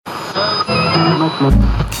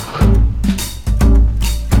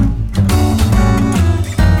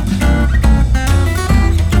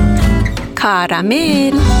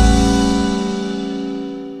کارامل.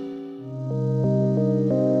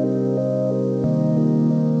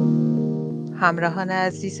 همراهان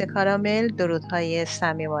عزیز کارامل، درودهای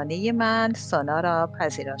صمیمانه من سانا را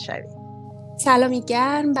پذیرا شوید. سلامی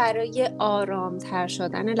گرم برای آرامتر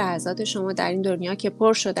شدن لحظات شما در این دنیا که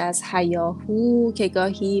پر شده از هیاهو که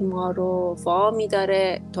گاهی ما رو وامی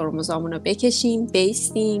داره ترمزامون رو بکشیم،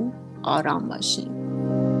 بیستیم، آرام باشیم.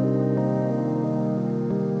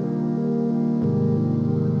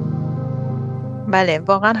 بله،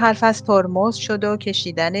 واقعا حرف از ترمز شد و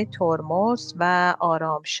کشیدن ترمز و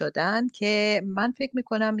آرام شدن که من فکر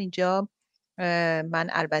میکنم اینجا من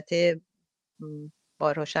البته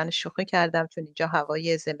با روشن شوخی کردم، چون اینجا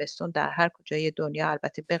هوای زمستون در هر کجای دنیا،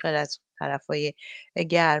 البته به غیر از طرفای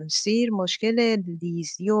گرمسیر، مشکل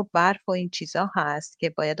لیزی و برف و این چیزا هست که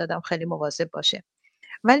باید آدم خیلی مواظب باشه.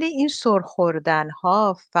 ولی این سرخوردن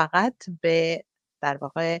ها فقط به در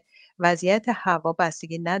واقع وضعیت هوا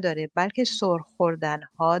بستگی نداره، بلکه سرخوردن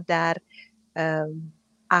ها در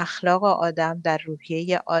اخلاق آدم، در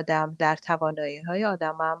روحیه آدم، در توانایی های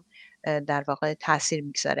آدم هم در واقع تاثیر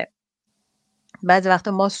میگذاره. بعضی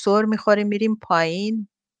وقتا ما سر میخوریم میریم پایین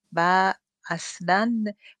و اصلا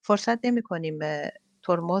فرصت نمی کنیم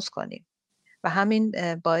ترمز کنیم و همین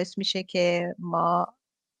باعث میشه که ما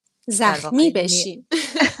زخمی بشیم.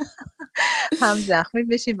 هم زخمی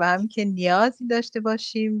بشیم و هم که نیازی داشته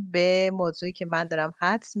باشیم به موضوعی که من دارم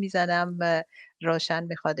حدس میزنم روشن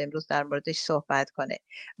میخواد امروز در موردش صحبت کنه.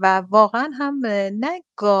 و واقعا هم نه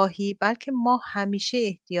گاهی بلکه ما همیشه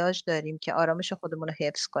احتیاج داریم که آرامش خودمون رو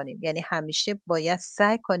حفظ کنیم، یعنی همیشه باید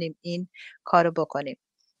سعی کنیم این کارو بکنیم.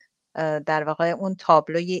 در واقع اون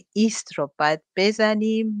تابلوی ایست رو باید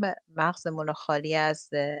بزنیم، مغزمون رو خالی از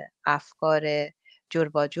افکار جور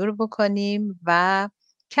با جور بکنیم و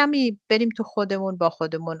کمی بریم تو خودمون، با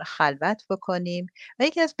خودمون خلوت بکنیم. و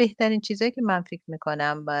یکی از بهترین چیزایی که من فکر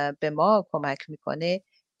میکنم به ما کمک میکنه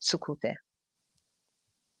سکوته.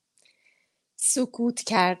 سکوت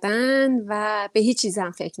کردن و به هیچ چیز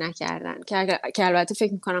هم فکر نکردن که البته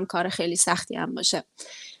فکر میکنم کار خیلی سختی هم باشه.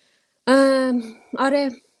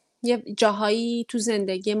 آره، یه جاهایی تو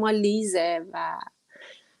زندگی ما لیزه و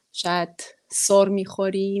شاید سر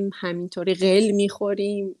میخوریم، همینطوری غل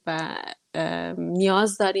میخوریم و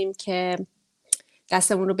نیاز داریم که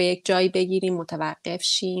دستمون رو به یک جایی بگیریم، متوقف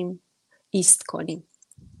شیم، ایست کنیم.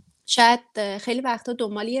 شاید خیلی وقتا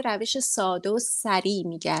دنبال یه روش ساده و سریع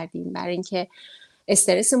میگردیم برای اینکه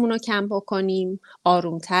استرسمون رو کم بکنیم،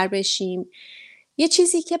 آرومتر بشیم. یه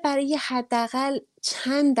چیزی که برای حداقل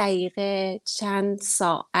چند دقیقه، چند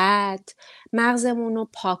ساعت مغزمون رو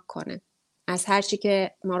پاک کنه از هر چی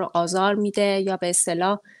که ما رو آزار میده یا به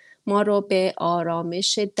اصطلاح ما رو به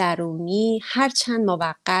آرامش درونی هر چند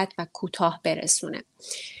موقت و کوتاه برسونه.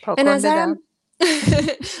 به نظرم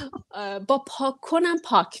با پاک کنم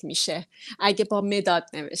پاک میشه. اگه با مداد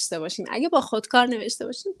نوشته باشیم، اگه با خودکار نوشته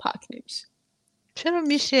باشیم پاک نمیشه. چرا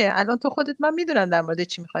میشه؟ الان تو خودت، من میدونم در مورد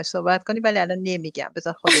چی میخوای صحبت کنی ولی الان نمیگم،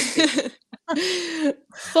 بذار خودت بگی.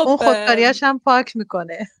 خب اون خودکاریاش هم پاک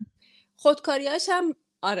میکنه. خودکاریاش هم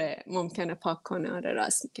آره ممکنه پاک کنه، آره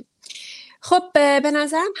راست میگی. خب به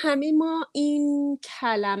نظرم همه ما این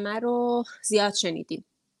کلمه رو زیاد شنیدیم،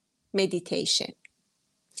 مدیتیشن.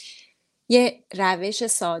 یه روش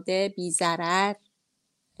ساده، بی ضرر،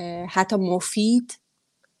 حتی مفید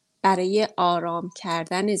برای آرام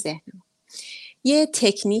کردن ذهن. یه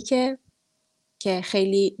تکنیکه که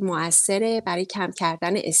خیلی موثره برای کم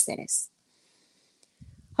کردن استرس.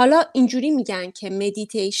 حالا اینجوری میگن که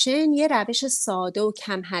مدیتیشن یه روش ساده و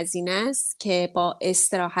کم هزینه است که با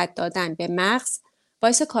استراحت دادن به مغز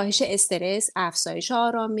باعث کاهش استرس، افزایش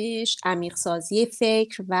آرامش، عمیق سازی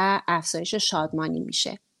فکر و افزایش شادمانی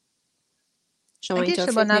میشه. شما اینطور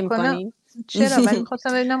فکر نمی‌کنین؟ چرا؟ ولی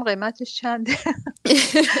میخواستم ببینم قیمتش چنده.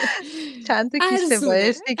 چند تا کیسه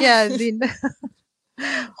باعث دیگه از این.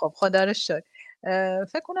 خب خدا رو شکر.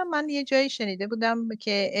 فکر کنم من یه جایی شنیده بودم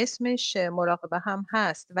که اسمش مراقبه هم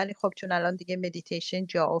هست، ولی خب چون الان دیگه مدیتیشن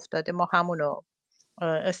جا افتاده ما همونو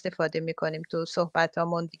استفاده میکنیم تو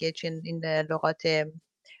صحبتامون دیگه، چون این لغات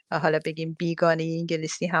حالا بگیم بیگانه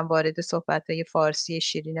انگلیسی هم وارد صحبت‌های فارسی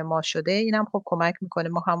شیرین ما شده، اینم خب کمک میکنه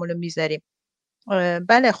ما همونو میذاریم.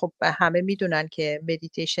 بله، خب همه میدونن که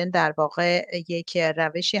مدیتیشن در واقع یک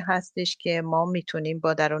روشی هستش که ما میتونیم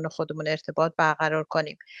با درون خودمون ارتباط برقرار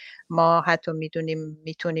کنیم. ما حتی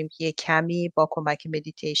میتونیم یک کمی با کمک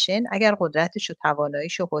مدیتیشن، اگر قدرتش و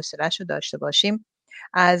تواناییش و حوصله‌اش رو داشته باشیم،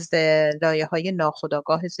 از لایه‌های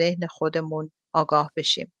ناخودآگاه ذهن خودمون آگاه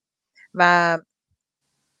بشیم. و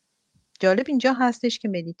جالب اینجا هستش که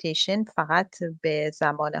مدیتیشن فقط به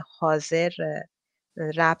زمان حاضر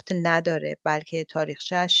ربط نداره، بلکه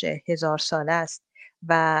تاریخچه‌اش 1000 ساله است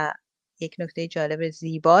و یک نکته جالب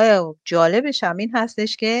زیبا و جالبش هم این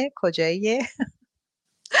هستش که کجاییه؟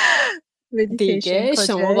 مدیتیشن دیگه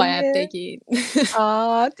شما باید کجاییه؟ بگین.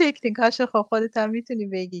 تکنیکاشو خب خودت هم میتونی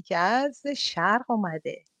بگی که از شرق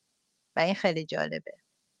اومده و این خیلی جالبه.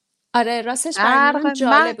 آره راستش برای شرق منم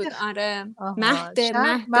جالب مهد بود. آره آها، مهد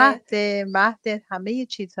شرق مهد مهد همه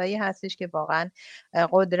چیزهایی هستش که واقعا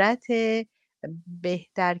قدرت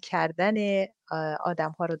بهتر کردن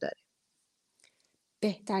آدم ها رو داره.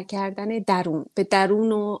 بهتر کردن درون، به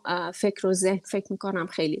درون و فکر و ذهن فکر میکنم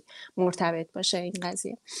خیلی مرتبط باشه این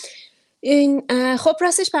قضیه. این خب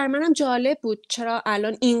راستش برای منم جالب بود چرا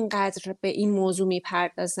الان اینقدر به این موضوع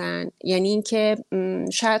میپردازن، یعنی اینکه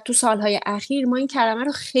شاید تو سالهای اخیر ما این کلمه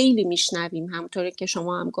رو خیلی میشنویم، همونطوری که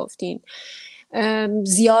شما هم گفتین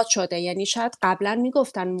زیاد شده، یعنی شاید قبلا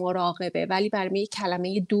میگفتن مراقبه ولی برای من یک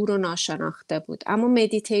کلمه دور و ناشناخته بود، اما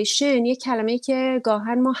مدیتیشن یک کلمه که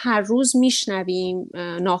گاهن ما هر روز میشنویم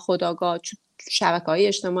ناخودآگاه، شبکه‌های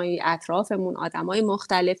اجتماعی اطرافمون، آدمای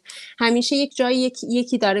مختلف، همیشه یک جایی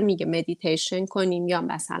یکی داره میگه مدیتیشن کنیم یا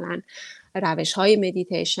مثلا روش‌های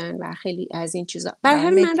مدیتیشن و خیلی از این چیزا. برای من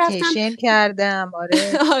همین من رفتم مدیتیشن کردم،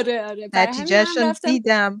 آره، آره برای همین منم نتیجهشون رفتم.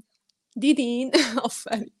 دیدم. دیدین؟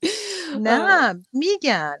 آفرین. نه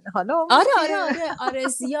میگن حالا اونی که آره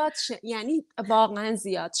زیاد یعنی واقعا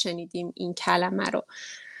زیاد شنیدیم این کلمه رو.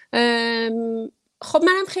 خب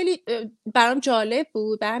منم خیلی برام جالب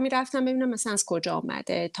بود، برای همین رفتم ببینم مثلا از کجا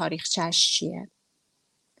آمده، تاریخچه‌اش چیه.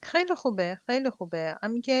 خیلی خوبه، خیلی خوبه.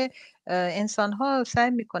 همین که انسان‌ها سعی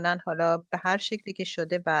میکنن حالا به هر شکلی که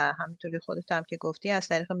شده و همینطوری خودت هم که گفتی از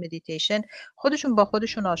طریق مدیتیشن خودشون با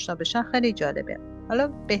خودشون آشنا بشن، خیلی جالبه. حالا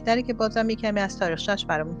بهتره که بازم یک کمی از تاریخچه‌اش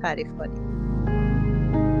برامون تعریف کنی.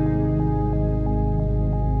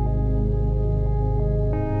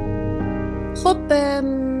 خب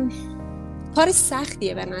کار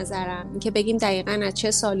سختیه به نظرم که بگیم دقیقاً از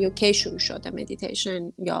چه سالی و کی شروع شده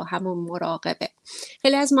مدیتیشن یا همون مراقبه.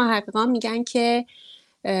 خیلی از محققان میگن که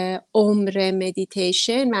عمر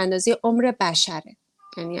مدیتیشن به اندازه عمر بشره،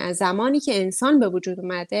 یعنی از زمانی که انسان به وجود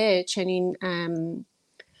اومده چنین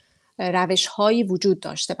روش هایی وجود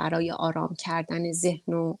داشته برای آرام کردن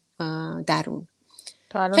ذهن و درون.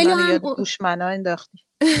 تو الان خیلی منو هم یاد بوشمنا انداختی.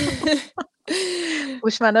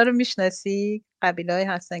 بوشمنا رو میشناسی؟ قبیله‌ای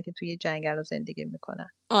هستن که توی جنگل رو زندگی میکنن.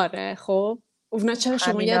 آره خب اونا چرا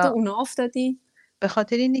شما یاد همینا اونا افتادی؟ به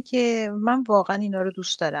خاطر اینه که من واقعا اینا رو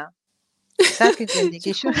دوست دارم. سبک چه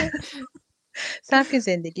زندگیشون خوبه. سبک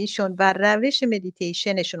زندگیشون و روش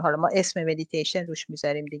مدیتیشنشون، حالا ما اسم مدیتیشن روش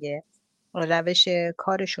میذاریم دیگه، روش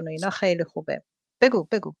کارشون و اینا خیلی خوبه. بگو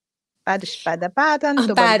بعدا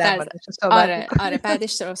دوباره بعد در از موردش صحبت میکنیم. آره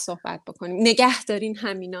بعدش رو صحبت بکنیم. نگه دارین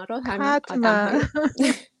همینا رو، همین آدم حتما.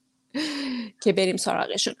 های که بریم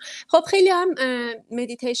سراغشون. خب خیلی هم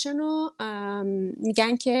مدیتیشن رو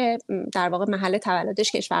میگن که در واقع محل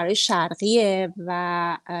تولدش کشورهای شرقیه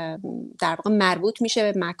و در واقع مربوط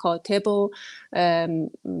میشه به مکاتب و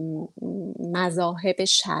مذاهب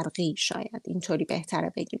شرقی، شاید اینطوری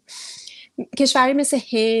بهتره بگیم. کشوری مثل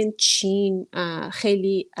هند، چین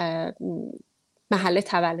خیلی محل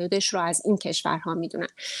تولدش رو از این کشورها میدونن.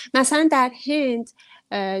 مثلا در هند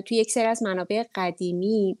توی یک سری از منابع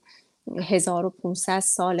قدیمی 1500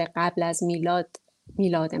 سال قبل از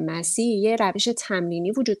میلاد مسیح یه روش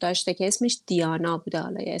تمرینی وجود داشته که اسمش دیانا بوده،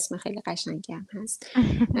 حالا یه اسم خیلی قشنگی هم هست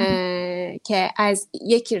که از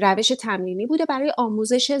یک روش تمرینی بوده برای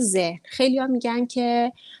آموزش ذهن. خیلی ها میگن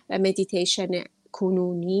که مدیتیشن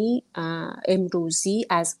کنونی امروزی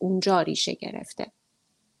از اونجا ریشه گرفته.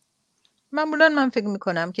 معمولا من فکر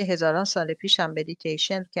میکنم که هزاران سال پیش هم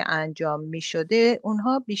مدیتیشن که انجام میشده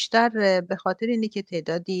اونها بیشتر به خاطر اینه که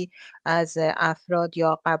تعدادی از افراد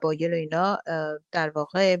یا قبایل و اینا در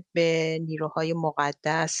واقع به نیروهای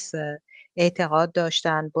مقدس اعتقاد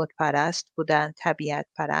داشتن، بت پرست بودن، طبیعت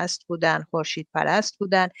پرست بودن، خورشید پرست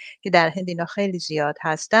بودن که در هند اینا خیلی زیاد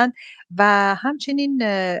هستن و همچنین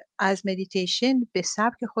از مدیتیشن به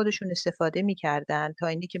سبک خودشون استفاده میکردن تا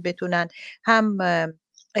اینی که بتونن هم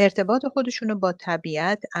ارتباط خودشون رو با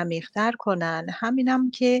طبیعت عمیق‌تر کنن،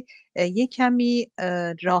 همینم که یک کمی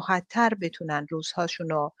راحت‌تر بتونن روزهاشون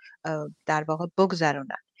رو در واقع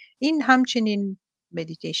بگذرونن. این همچنین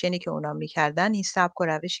مدیتیشنی که اونا میکردن، این سبک و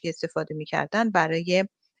روشی که استفاده میکردن برای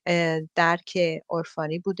درک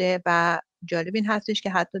عرفانی بوده و جالب این هستش که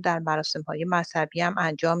حتی در مراسم‌های مذهبی هم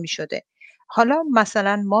انجام میشده. حالا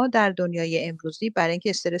مثلا ما در دنیای امروزی برای اینکه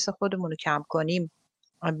استرس خودمون رو کم کنیم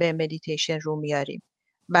به مدیتیشن رو میاریم.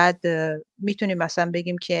 بعد میتونیم مثلا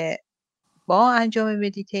بگیم که با انجام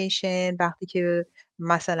مدیتیشن وقتی که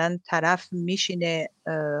مثلا طرف میشینه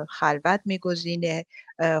خلوت میگزینه،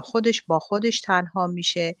 خودش با خودش تنها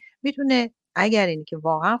میشه، میتونه اگر اینی که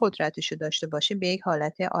واقعا قدرتشو داشته باشه به یک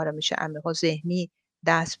حالت آرامش عمیق و ذهنی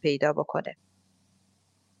دست پیدا بکنه.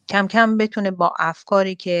 کم کم بتونه با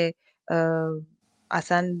افکاری که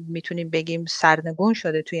اصلا میتونیم بگیم سرنگون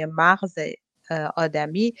شده توی مغز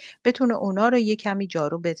آدمی، بتونه اونا رو یه کمی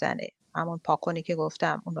جارو بزنه. همون پاکونی که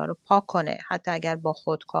گفتم اونا رو پاک کنه، حتی اگر با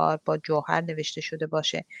خودکار با جوهر نوشته شده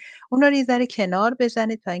باشه اونا رو یه ذره کنار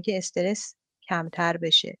بزنه تا اینکه استرس کمتر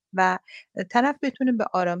بشه و طرف بتونه به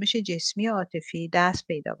آرامش جسمی و عاطفی دست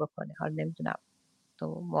پیدا بکنه. حالا نمیدونم تو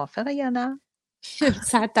موافقه یا نه؟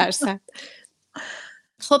 100%.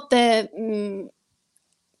 خب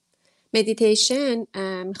مدیتیشن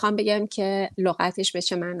میخوام بگم که لغتش به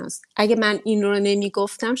چه معناست. اگه من این رو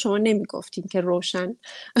نمیگفتم شما نمیگفتین که روشن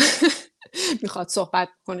میخواد صحبت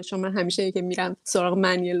کنه، چون من همیشه که میرم سراغ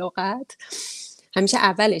معنی لغت همیشه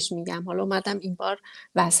اولش میگم. حالا اومدم این بار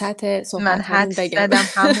وسط صحبت همون بگم. زدم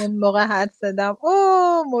همون موقع حد زدم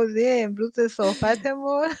موضوع امروز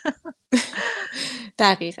صحبتمون.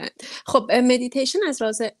 دقیقاً. خب مدیتیشن از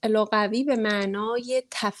راز لغوی به معنای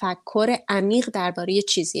تفکر عمیق درباره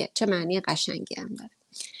چیزیه. چه معنی قشنگی هم داره.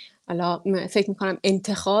 حالا فکر میکنم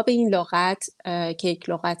انتخاب این لغت که یک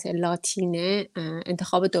لغت لاتینه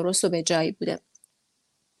انتخاب درست و به جایی بوده.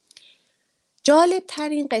 جالب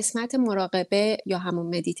ترین قسمت مراقبه یا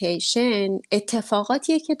همون مدیتیشن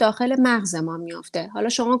اتفاقاتیه که داخل مغز ما میافته. حالا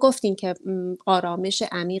شما گفتین که آرامش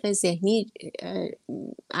عمیق ذهنی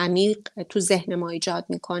عمیق تو ذهن ما ایجاد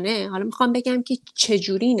میکنه. حالا میخوام بگم که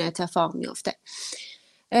چجوری این اتفاق میافته.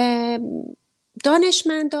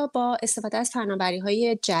 دانشمندا با استفاده از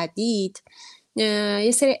فناوری‌های جدید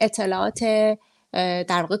یه سری اطلاعات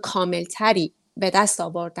در واقع کاملتری به دست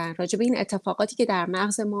آوردن راجع به این اتفاقاتی که در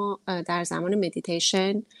مغز ما در زمان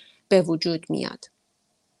مدیتیشن به وجود میاد.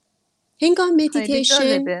 هنگام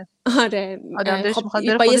مدیتیشن آره آدم داشت خب میخواد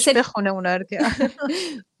بره خودش بخونه اونا رو که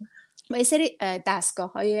با یه سری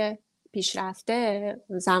دستگاه‌های پیشرفته،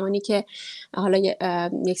 زمانی که حالا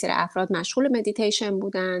یک سری افراد مشغول مدیتیشن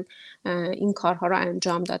بودن این کارها رو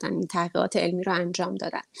انجام دادن، این تحقیقات علمی رو انجام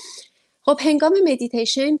دادن. خب هنگام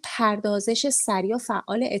مدیتیشن پردازش سریع و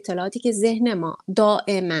فعال اطلاعاتی که ذهن ما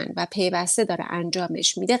دائما و پیوسته داره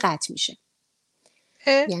انجامش میده قطع میشه.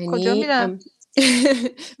 یعنی کجا میرن؟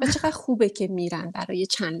 و چقدر خوبه که میرن برای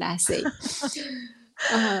چند لحظه ای.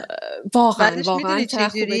 واقعا چقدر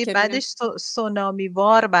خوبه که بعدش سونامی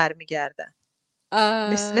وار برمیگردن،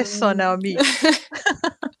 مثل سونامی.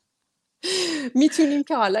 میتونیم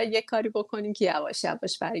که حالا یه کاری بکنیم که یواش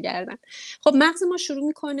یواش برگردن. خب مغز ما شروع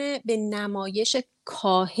میکنه به نمایش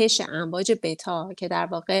کاهش امواج بتا که در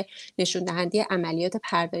واقع نشون دهنده عملیات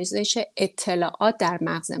پردازش اطلاعات در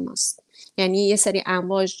مغز ماست. یعنی یه سری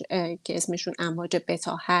امواج که اسمشون امواج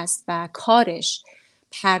بتا هست و کارش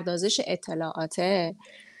پردازش اطلاعاته.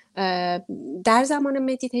 در زمان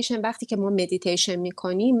مدیتیشن وقتی که ما مدیتیشن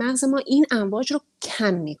میکنیم مغز ما این امواج رو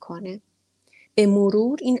کم میکنه. به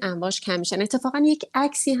مرور این امواج کم میشن. اتفاقا یک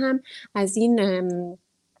عکسی هم از این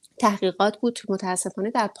تحقیقات بود،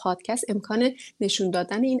 متاسفانه در پادکست امکان نشون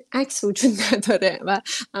دادن این عکس وجود نداره و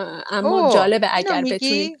اما جالبه اگر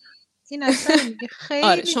بتونید این اصلا رو میگه. خیلی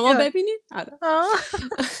آره شما ببینید. آره.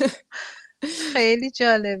 خیلی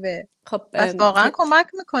جالبه. خب پس واقعا کمک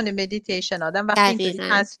میکنه مدیتیشن. آدم وقتی اینطوری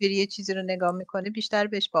تصویری یه چیزی رو نگاه میکنه بیشتر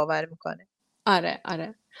بهش باور میکنه. آره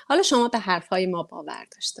حالا شما به حرفای ما باور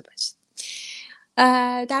داشته باشید.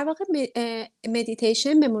 در واقع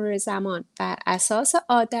مدیتیشن به مرور زمان بر اساس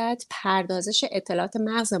عادت پردازش اطلاعات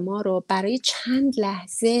مغز ما رو برای چند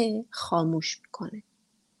لحظه خاموش میکنه.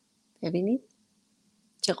 ببینید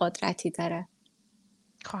چه قدرتی داره.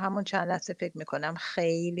 خب همون چند لحظه فکر میکنم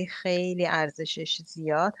خیلی خیلی ارزشش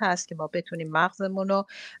زیاد هست که ما بتونیم مغزمون رو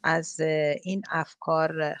از این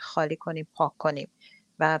افکار خالی کنیم، پاک کنیم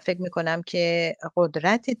و فکر میکنم که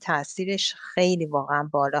قدرت تاثیرش خیلی واقعا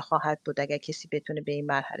بالا خواهد بود اگر کسی بتونه به این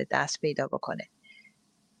مرحله دست پیدا بکنه.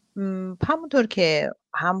 همونطور که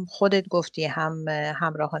هم خودت گفتی هم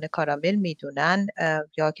همراهان کارامل میدونن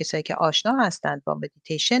یا کسایی که آشنا هستند با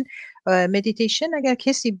مدیتیشن اگر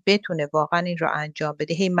کسی بتونه واقعا این رو انجام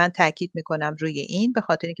بده، هی من تاکید میکنم روی این به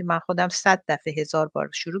خاطر اینکه من خودم 100 دفعه 1000 بار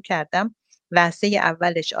شروع کردم. لحظه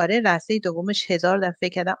اولش آره، لحظه دومش 1000 دفعه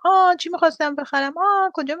فکر کردم چی میخواستم بخرم،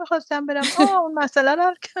 کجا میخواستم برم، اون مسئله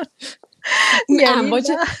رو کردم.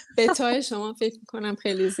 امواج بتای شما فکر میکنم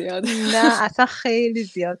خیلی زیاده. نه اصلا خیلی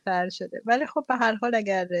زیادتر شده. ولی خب به هر حال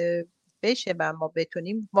اگر بشه و ما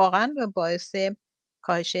بتونیم واقعا باعث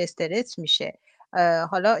کاهش استرس میشه.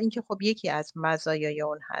 حالا اینکه خب یکی از مزایای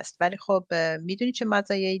اون هست، ولی خب میدونی چه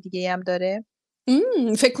مزایای دیگه هم داره؟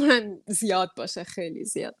 فکر کنم زیاد باشه، خیلی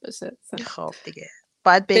زیاد باشه. خب دیگه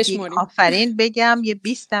باید بگی بشمریم. آفرین بگم یه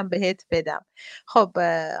 20 هم بهت بدم. خب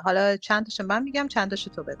حالا چند تاشو من میگم، چند تاشو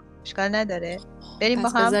تو بگو، اشکال نداره. بریم با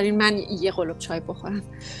پس هم. بذارین من یه قلوب چای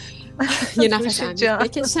بخورم. یه نفس روشی عمیق جان.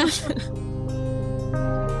 بکشم.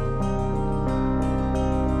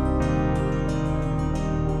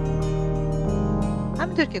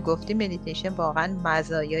 همونطور که گفتی مدیتیشن واقعا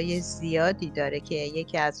مزایای زیادی داره که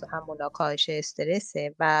یکی از همونا کاهش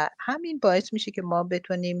استرسه و همین باعث میشه که ما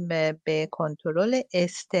بتونیم به کنترل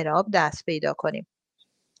اضطراب دست پیدا کنیم.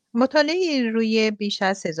 مطالعه روی بیش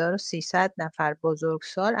از 1300 نفر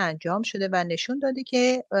بزرگسال انجام شده و نشون داده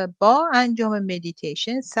که با انجام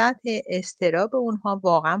مدیتیشن سطح اضطراب اونها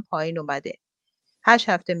واقعا پایین اومده. 8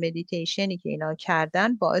 هفته مدیتیشنی که اینا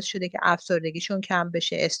کردن باعث شده که افسردگیشون کم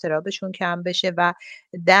بشه، اضطرابشون کم بشه و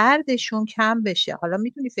دردشون کم بشه. حالا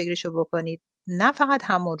میتونی فکرشو بکنید، نه فقط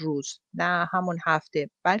همون روز، نه همون هفته،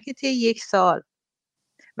 بلکه طی 1 سال.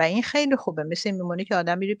 و این خیلی خوبه. مثل این میمونه که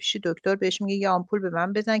آدم میره پیش دکتر بهش میگه یه آمپول به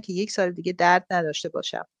من بزن که 1 سال دیگه درد نداشته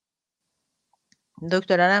باشم.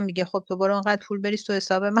 دکترم میگه خب تو برو انقدر پول بریز تو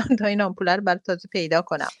حساب من تا این آمپوله رو برای تازه پیدا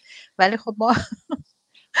کنم. ولی خب ما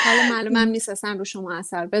حالا معلومم نیست اصلا رو شما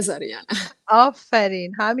اثر بذاره یا نه.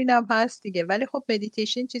 آفرین، همینم هست دیگه. ولی خب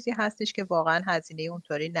مدیتیشن چیزی هستش که واقعا هزینه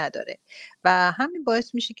اونطوری نداره و همین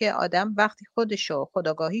باعث میشه که آدم وقتی خودشو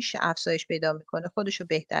خودآگاهیش افزایش پیدا میکنه، خودشو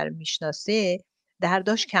بهتر میشناسه،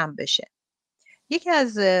 درداش کم بشه. یکی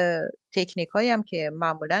از تکنیک‌هایی هم که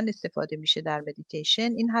معمولا استفاده میشه در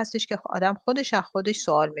مدیتیشن این هستش که آدم خودش از خودش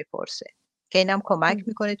سوال میپرسه که اینم کمک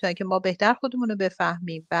میکنه تا اینکه ما بهتر خودمون رو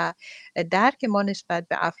بفهمیم و درک ما نسبت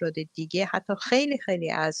به افراد دیگه، حتی خیلی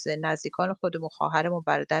خیلی از نزدیکان خودمون، خواهرمون،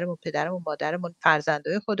 برادرمون، پدرمون، مادرمون،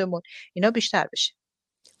 فرزندای خودمون، اینا بیشتر بشه.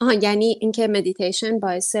 یعنی اینکه مدیتیشن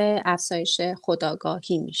باعث افزایش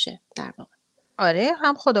خودآگاهی میشه در واقع. آره،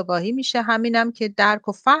 هم خودآگاهی میشه، همینم که درک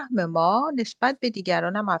و فهم ما نسبت به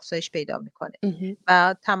دیگران هم افزایش پیدا میکنه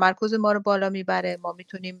و تمرکز ما رو بالا میبره. ما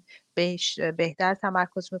میتونیم بهتر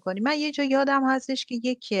تمرکز میکنیم. من یه جا یادم هستش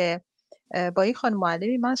که با یک خانم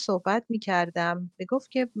معلمی من صحبت میکردم،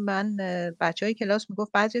 میگفت که من بچهای کلاس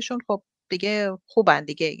میگفت بعضیشون خب دیگه خوبن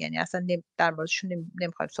دیگه، یعنی اصلا در موردشون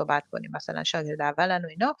نمیخوایم صحبت کنیم، مثلا شاگرد اولن و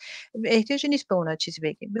اینا، احتیاجی نیست به اونا چیزی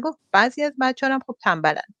بگیم. میگفت بعضی از بچه‌ها هم خب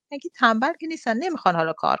تنبلن. اگه تنبل که نیستن، نمیخوان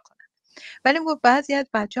حالا کار کنن. ولی میگفت بعضی از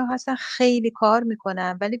بچه‌ها هستن خیلی کار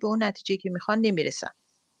میکنن ولی به اون نتیجه‌ای که میخوان نمیرسن.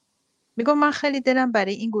 میگم من خیلی دلم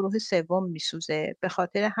برای این گروه سوم میسوزه. به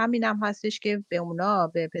خاطر همینم هستش که به اونا،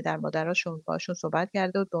 به پدر مادراشون باشون صحبت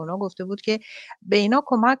کرده و به اونا گفته بود که به اینا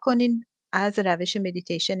کمک کنین از روش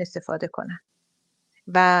مدیتیشن استفاده کنن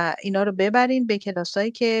و اینا رو ببرین به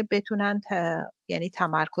کلاسایی که بتونن یعنی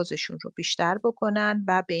تمرکزشون رو بیشتر بکنن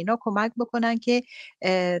و به اینا کمک بکنن که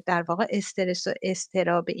در واقع استرس و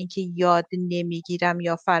اضطراب، اینکه یاد نمیگیرم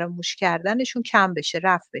یا فراموش کردنشون کم بشه،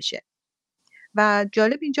 رفع بشه. و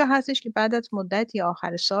جالب اینجا هستش که بعد از مدتی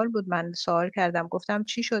آخر سال بود، من سوال کردم، گفتم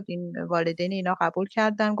چی شد این والدین اینا قبول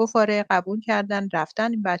کردن؟ گفت آره قبول کردن،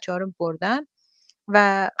 رفتن این بچه‌ها رو بردن.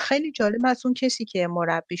 و خیلی جالب از اون کسی که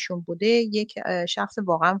مربیشون بوده یک شخص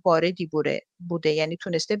واقعا واردی بوده، یعنی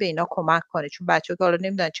تونسته به اینا کمک کنه، چون بچه‌ها که حالا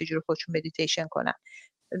نمیدونن چجوری خودشون مدیتیشن کنن.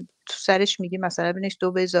 تو سرش میگی مثلا ببینش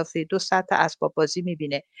 2 به اضافه 2 سطح اسباب بازی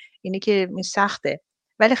میبینه، اینی که این سخته،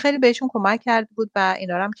 ولی خیلی بهشون کمک کرده بود و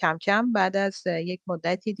اینا رو هم کم کم بعد از یک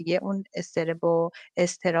مدتی دیگه اون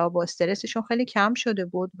اضطراب و استرسشون خیلی کم شده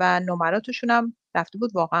بود و نمراتشون هم رفته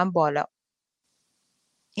بود واقعا بالا.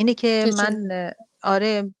 اینه که من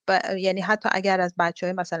آره یعنی حتی اگر از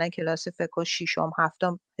بچه‌های مثلا کلاس فکر کن 6م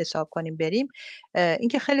 7م حساب کنیم بریم، این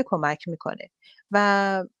که خیلی کمک میکنه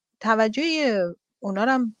و توجه اونا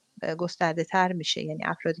رو هم گسترده تر میشه، یعنی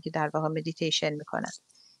افرادی که در واقع مدیتیشن میکنن.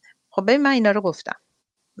 خب ببین من اینا رو گفتم،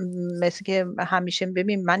 مثل که همیشه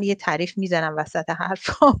ببین من یه تعریف میزنم وسط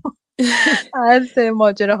حرفام از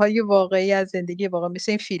ماجراهای واقعی از زندگی واقعی،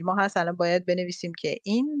 مثل این فیلم ها هست. الان باید بنویسیم که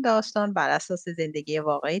این داستان بر اساس زندگی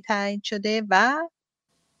واقعی تعیین شده و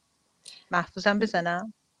محفوظم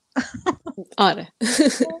بزنم. آره.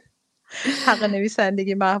 حق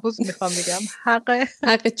نویسندگی محفوظ میخوام بگم،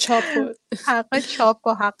 حق چاپ حق چاپ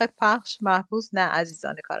و حق پخش محفوظ نه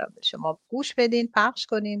عزیزان کارامل. شما گوش بدین، پخش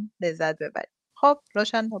کنین، لذت ببرید. خب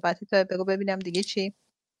روشن نوبتی تو بگو ببینم دیگه چی.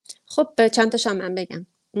 خب چند تاشم من بگم.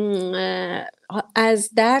 از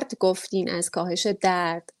درد گفتین، از کاهش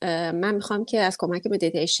درد. من میخوام که از کمک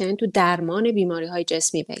مدیتیشن تو درمان بیماری‌های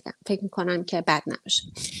جسمی بگم. فکر میکنم که بد نباشه.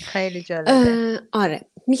 خیلی جالبه. آره،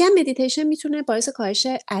 میگم مدیتیشن میتونه باعث کاهش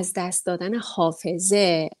از دست دادن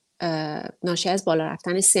حافظه ناشی از بالا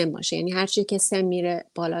رفتن سن باشه. یعنی هر چی که سن میره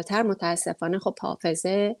بالاتر متاسفانه خب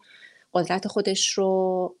حافظه قدرت خودش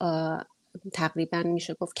رو تقریبا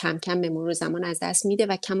میشه گفت کم کم به مرور زمان از دست میده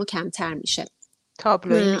و کم و کمتر میشه.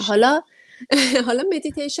 تابلویی میشه. حالا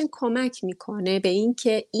مدیتیشن کمک میکنه به این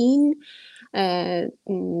که این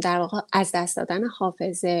در واقع از دست دادن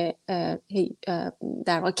حافظه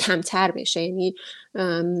در واقع کمتر بشه. یعنی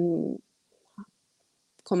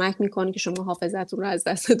کمک میکنه که شما حافظتون رو از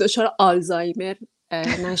دست دچار آلزایمر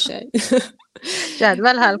نشه.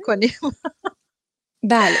 جدول حل کنیم.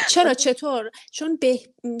 بله. چطور؟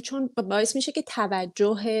 چون باعث میشه که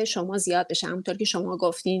توجه شما زیاد بشه. همونطور که شما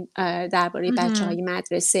گفتین درباره بچه‌های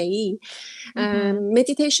مدرسه‌ای،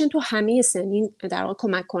 مدیتیشن تو همه سنین در واقع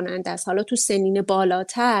کمک کننده است. حالا تو سنین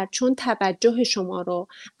بالاتر چون توجه شما رو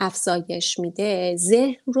افزایش میده،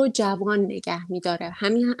 ذهن رو جوان نگه میداره.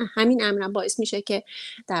 همین امر باعث میشه که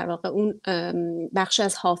در واقع اون بخش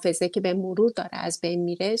از حافظه که به مرور داره از بین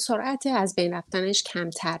میره، سرعت از بین رفتنش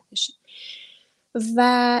کمتر بشه.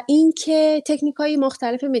 و اینکه تکنیک‌های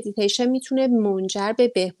مختلف مدیتیشن میتونه منجر به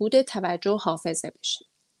بهبود توجه و حافظه بشه.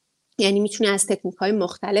 یعنی میتونه از تکنیک‌های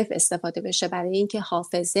مختلف استفاده بشه برای اینکه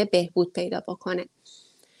حافظه بهبود پیدا بکنه.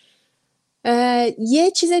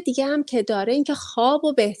 یه چیز دیگه هم که داره اینکه خواب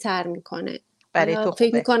رو بهتر میکنه. برای تو فکر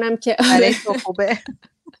خوبه. میکنم که برای تو خوبه.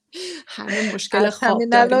 همه مشکل خواب همین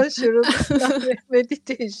داریم. الان شروع کنم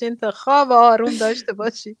مدیتیشن تا خواب آروم داشته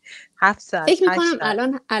باشی 7 ساعت. فکر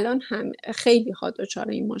میکنم الان هم خیلی ها دچار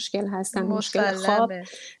این مشکل هستن. مشکل خواب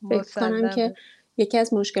فکر کنم که یکی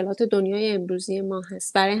از مشکلات دنیای امروزی ما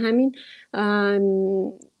هست. برای همین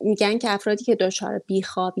میگن که افرادی که دچار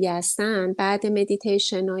بیخوابی هستن بعد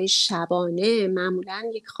مدیتیشن های شبانه معمولا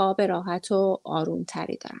یک خواب راحت و آروم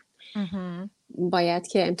تری دارن. باید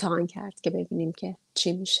که امتحان کرد که ببینیم که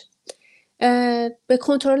چی میشه. به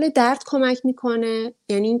کنترل درد کمک میکنه.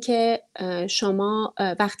 یعنی اینکه شما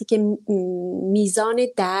وقتی که میزان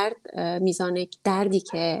دردی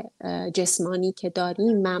که جسمانی که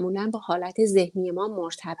داریم معمولا با حالت ذهنی ما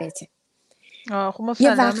مرتبطه.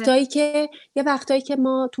 یه وقتایی که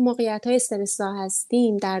ما تو موقعیت‌های استرس‌زا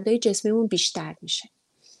هستیم دردای جسمیمون بیشتر میشه.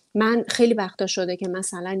 من خیلی وقتا شده که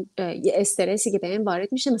مثلا یه استرسی که بهم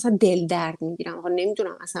وارد میشه مثلا دل درد میگیرم. آخه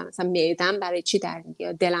نمیدونم مثلا معده‌ام برای چی درد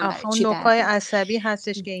میگیره، دلم برای چی درد میگیره. نوکای عصبی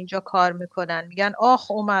هستش که اینجا کار میکنن، میگن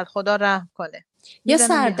آخ اومد خدا رحم کنه. یا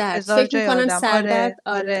سردرد. فکر میکنم سردرد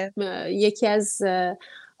آره. یکی از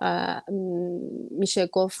میشه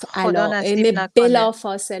گفت علائم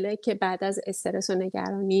بلافاصله که بعد از استرس و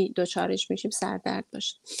نگرانی دچارش میشیم سردرد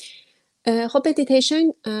باشه. خب مدیتیشن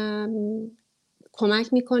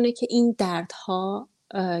کمک میکنه که این دردها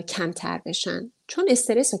کمتر بشن، چون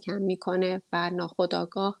استرس رو کم میکنه و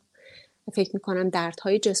ناخودآگاه فکر میکنم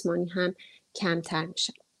دردهای جسمانی هم کمتر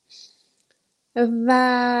میشن.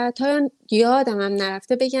 و تا یادم هم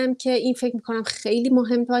نرفته بگم که این فکر میکنم خیلی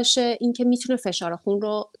مهم باشه، این که میتونه فشار خون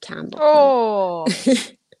رو کم بکنه.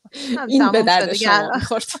 این به درد شما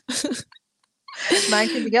میخورد. من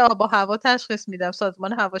که دیگه آب و هوا تشخیص میدم،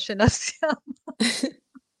 سازمان هواشناسی هم.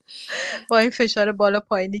 با این فشار بالا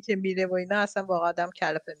پایینی که میره و اینا اصلا واقعا آدم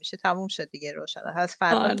کلافه میشه. تموم شد دیگه روشن. از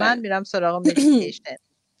فردا من میرم سراغ مدیتیشن.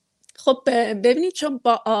 خب ببینید چون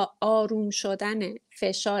با آروم شدن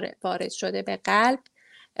فشار وارد شده به قلب،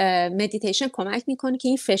 مدیتیشن کمک میکنه که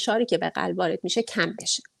این فشاری که به قلب وارد میشه کم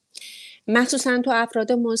بشه، مخصوصا تو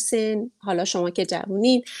افراد مسن، حالا شما که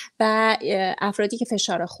جوونین، و افرادی که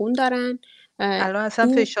فشار خون دارن. الان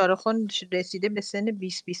اصلا فشار خون رسیده به سن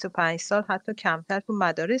 20-25 سال، حتی کمتر تو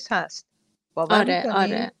مدارس هست.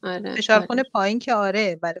 آره. فشار خون پایین که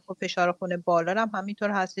آره، ولی خب فشار خون بالا هم همینطور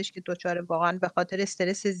هستش که دچار واقعا به خاطر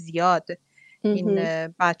استرس زیاد این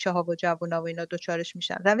بچه‌ها و جوونا و اینا دچارش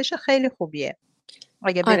میشن. روش خیلی خوبیه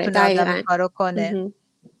اگه بتونه آدم کارو کنه.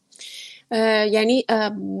 یعنی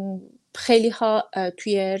خیلی ها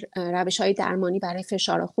توی روش‌های درمانی برای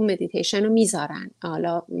فشار خون مدیتیشن رو میذارن.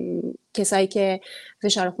 حالا کسایی که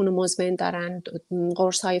فشار خون مزمن دارن،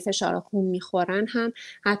 قرص‌های فشار خون میخورن، هم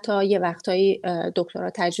حتی یه وقتایی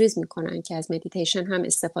دکترها تجویز میکنن که از مدیتیشن هم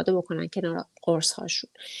استفاده بکنن کنار قرص‌هاشون.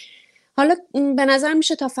 حالا به نظر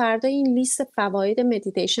میشه تا فردا این لیست فواید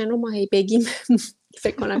مدیتیشن رو ما هی بگیم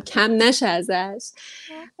فکر کنم کم نشه ازش.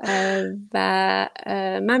 و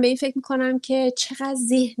من به این فکر میکنم که چقدر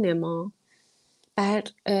ذهن ما بر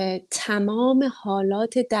تمام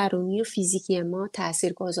حالات درونی و فیزیکی ما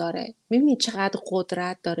تأثیر گذاره. میبینید چقدر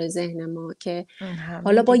قدرت داره ذهن ما که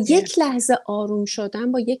حالا با یک لحظه آروم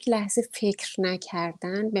شدن، با یک لحظه فکر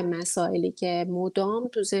نکردن به مسائلی که مدام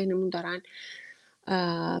تو ذهنمون دارن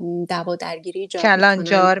دعوا درگیری ایجاد میکنن،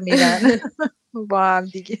 کلنجار میرن. با هم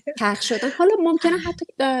دیگه. پخش شدن. حالا ممکنه حتی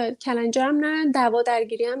کلنجار هم نه، دعوا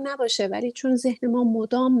درگیری هم نباشه، ولی چون ذهن ما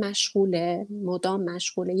مدام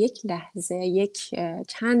مشغوله، یک لحظه، یک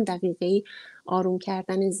چند دقیقه آروم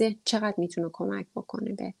کردن ذهن چقدر میتونه کمک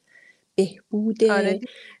بکنه به بهبود آره دیگه.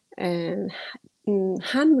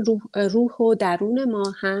 هم روح و درون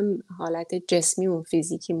ما، هم حالت جسمی و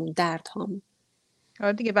فیزیکیمون، درد هم.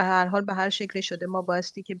 آره دیگه، به هر حال به هر شکلی شده ما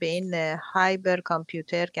بایستی که به این هایبر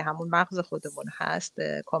کامپیوتر که همون مغز خودمون هست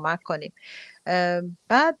کمک کنیم.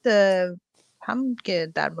 بعد هم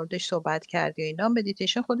که در موردش صحبت کردی و اینا،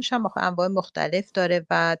 مدیتیشن خودش هم انواع مختلف داره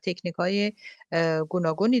و تکنیک های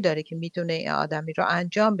گوناگونی داره که میتونه آدمی رو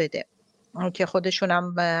انجام بده، که خودشون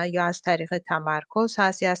هم یا از طریق تمرکز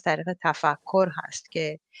هست یا از طریق تفکر هست،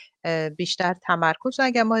 که بیشتر تمرکز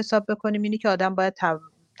اگر ما حساب بکنیم اینی که آدم باید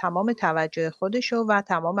تمام توجه خودشو و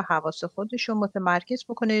تمام حواس خودشو متمرکز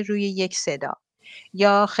بکنه روی یک صدا.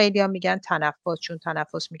 یا خیلی ها میگن تنفس، چون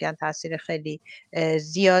تنفس میگن تاثیر خیلی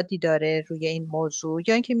زیادی داره روی این موضوع.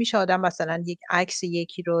 یا اینکه میشه آدم مثلا یک عکس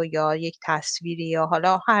یکی رو یا یک تصویری یا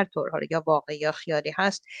حالا هر طور، حالا یا واقعی یا خیالی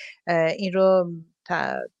هست، این رو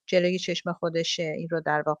جلوی چشم خودش این رو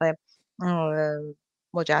در واقع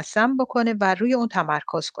مجسم بکنه و روی اون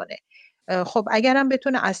تمرکز کنه. خب اگرم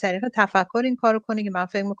بتونه از طریق تفکر این کارو کنه، که من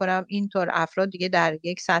فکر میکنم اینطور افراد دیگه در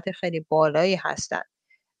یک سطح خیلی بالایی هستن.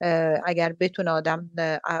 اگر بتونه آدم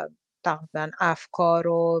تقریبا افکار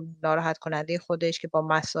و ناراحت کننده خودش که با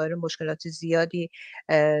مسائل مشکلات زیادی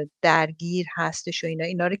درگیر هستش و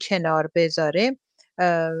اینا رو کنار بذاره،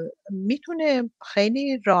 میتونه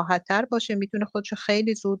خیلی راحت‌تر باشه، میتونه خودشو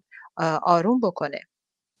خیلی زود آروم بکنه.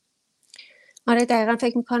 آره دقیقا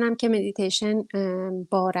فکر میکنم که مدیتیشن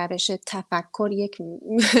با روش تفکر یک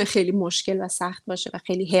خیلی مشکل و سخت باشه و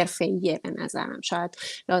خیلی حرفه‌ایه به نظرم. شاید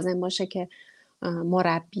لازم باشه که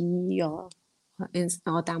مربی یا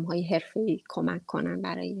آدم‌های حرفه‌ای کمک کنن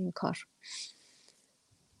برای این کار.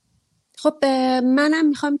 خب منم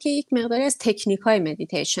میخوام که یک مقداری از تکنیک‌های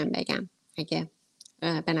مدیتیشن بگم، اگه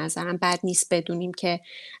به نظرم بد نیست بدونیم که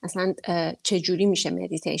اصلا چجوری میشه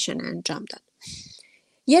مدیتیشن انجام داد.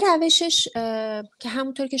 یه روشش که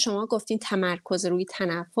همونطور که شما گفتین تمرکز روی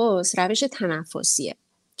تنفس، روش تنفسیه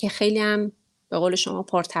که خیلی هم به قول شما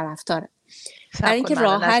پرطرفداره. برای اینکه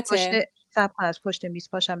راحته. از پشت میز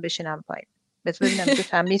پاشم بشینم پایین، بذار ببینم تو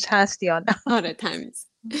تمیز هست یا نه. آره تمیز.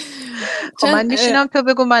 خب من میشینم تو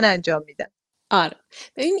بگو من انجام میدم. آره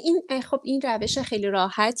ببین این خب این روش خیلی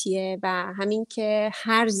راحتیه و همین که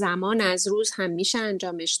هر زمان از روز هم میشه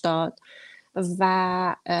انجامش داد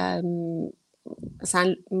و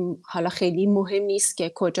مثلا حالا خیلی مهم نیست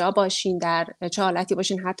که کجا باشین، در چه حالتی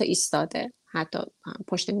باشین، حتی ایستاده، حتی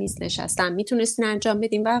پشت میز نشستن میتونستین انجام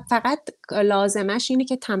بدین و فقط لازمش اینه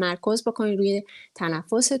که تمرکز بکنین روی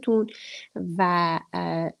تنفستون و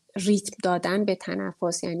ریتم دادن به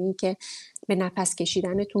تنفس، یعنی که به نفس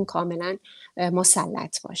کشیدنتون کاملا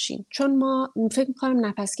مسلط باشین. چون ما فکر میکنم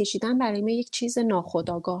نفس کشیدن برای ما یک چیز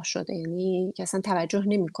ناخودآگاه شده، یعنی که اصلا توجه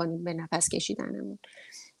نمی‌کنیم به نفس کشیدنمون.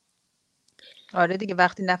 آره دیگه،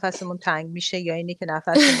 وقتی نفسمون تنگ میشه یا اینی که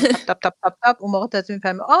نفسمون تپ تپ تپ تپ تپ، اون موقع تازه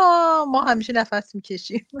میفهمیم ما همیشه نفس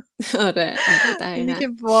میکشیم. آره اینی که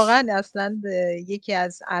واقعا اصلا یکی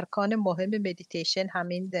از ارکان مهم مدیتیشن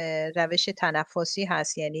همین روش تنفسی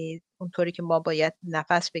هست، یعنی اونطوری که ما باید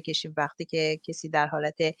نفس بکشیم وقتی که کسی در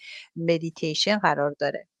حالت مدیتیشن قرار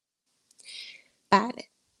داره. بله.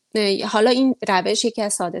 حالا این روش یکی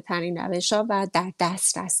از ساده ترین روش ها و در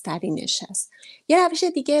دسترس ترینش هست. یه روش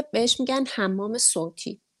دیگه بهش میگن حمام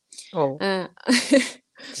صوتی.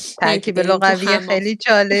 ترکیب لغوی خیلی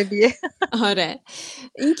جالبیه. آره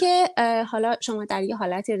اینکه حالا شما در یه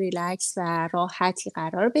حالت ریلکس و راحتی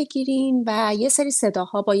قرار بگیرین و یه سری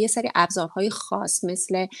صداها با یه سری ابزارهای خاص،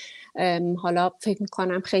 مثل حالا فکر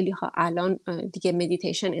میکنم خیلی ها الان دیگه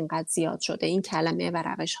مدیتیشن اینقدر زیاد شده، این کلمه و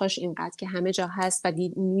روشهاش اینقدر که همه جا هست و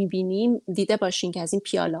میبینیم، دیده باشین که از این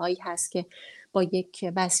پیاله هایی هست که با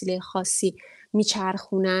یک وسیله خاصی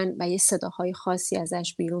میچرخونن و یه صداهای خاصی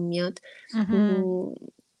ازش بیرون میاد.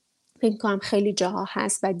 فکر کنم خیلی جاها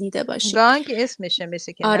هست و دیده باشین. گانگ اسمشه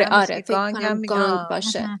مثل که آره فکر کنم گانگ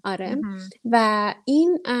باشه. آره و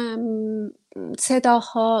این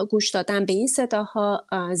صداها، گوش دادن به این صداها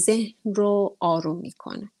ذهن رو آروم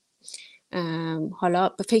میکنه. حالا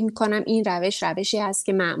فکر میکنم این روشی هست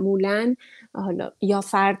که معمولاً حالا یا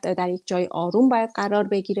فرد در یک جای آروم باید قرار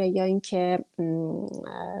بگیره یا اینکه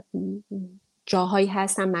جاهایی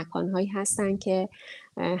هستن، مکانهایی هستن که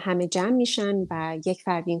همه جمع میشن و یک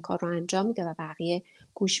فرد این کار رو انجام میده و بقیه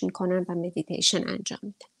گوش میکنن و مدیتیشن انجام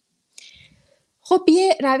میده. خب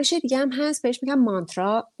یه روش دیگه هم هست بهش میگم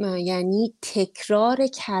مانترا، یعنی تکرار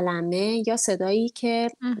کلمه یا صدایی که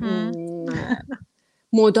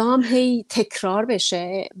مدام هی تکرار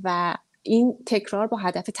بشه و این تکرار با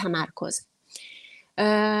هدف تمرکز.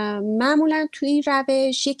 معمولا توی این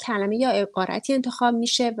روش یک کلمه یا عبارتی انتخاب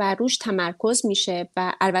میشه و روش تمرکز میشه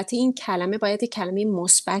و البته این کلمه باید یک کلمه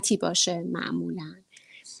مثبتی باشه معمولا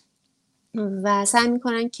و سعی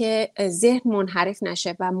میکنن که ذهن منحرف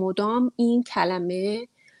نشه و مدام این کلمه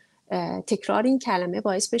تکرار این کلمه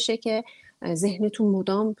باعث بشه که ذهنتون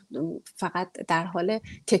مدام فقط در حال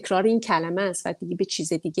تکرار این کلمه است و دیگه به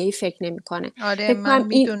چیز دیگه ای فکر نمیکنه. آره من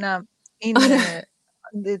میدونم این آره.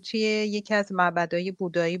 توی یکی از معبدهای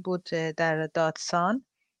بودایی بود در دادسان،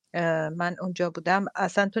 من اونجا بودم.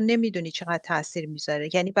 اصلا تو نمیدونی چقدر تاثیر میذاره.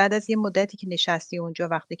 یعنی بعد از یه مدتی که نشستی اونجا،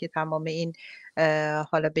 وقتی که تمام این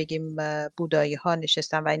حالا بگیم بودایی ها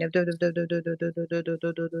نشستن و اینو دو دو دو دو دو دو دو دو دو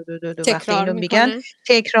دو دو دو دو دو وقتی اینو میگن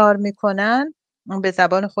تکرار میکنن به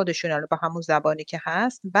زبان خودشون، حالا با همون زبانی که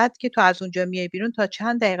هست، بعد که تو از اونجا میای بیرون تا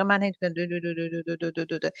چند دقیقه من دو دو دو دو دو دو دو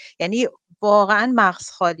دو دو. یعنی واقعا مغز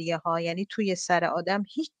خالیه ها، یعنی توی سر آدم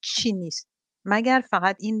هیچ چی نیست مگر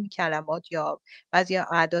فقط این کلمات، یا بعضی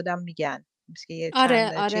اعدادم میگن که چند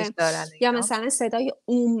آره. چیز دارن یا مثلا صدای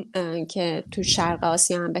که تو شرق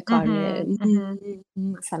آسیا هم به کار میره،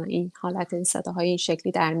 مثلا این حالت این صداهای این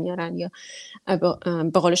شکلی در میارن یا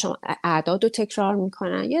به قول شما اعداد رو تکرار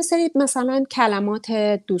میکنن، یا سری مثلا کلمات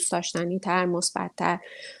دوست داشتنی تر، مثبت تر.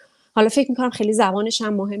 حالا فکر میکنم خیلی زبانش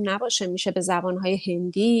هم مهم نباشه، میشه به زبانهای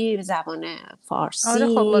هندی، زبان فارسی. آره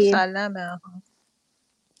خب مسلمه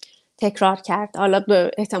تکرار کرد. حالا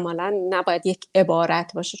احتمالاً نباید یک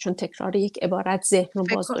عبارت باشه، چون تکرار یک عبارت ذهن رو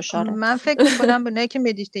بازگشاره. من فکر میکنم اونایی که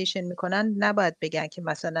مدیتیشن میکنن نباید بگن که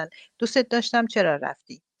مثلا دوستت داشتم چرا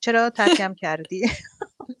رفتی، چرا ترکم کردی.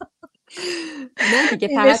 نه دیگه،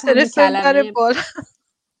 فقط همین کلمه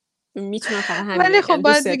میتونم فقط همین ولی خب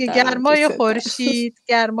باید بگم بگی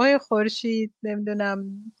گرمای خورشید، نمیدونم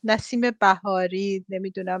نسیم بهاری،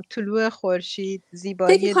 نمیدونم طلوع خورشید،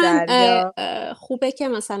 زیبایی دریا. خوبه که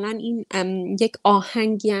مثلا این یک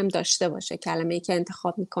آهنگی هم داشته باشه کلمه‌ای که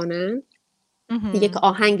انتخاب میکنن، یک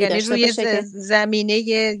آهنگی یعنی داشته روی باشه که زمینه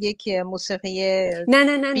یک موسیقی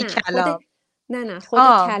نه کلام. خود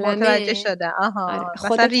کلمه متوجه شدم.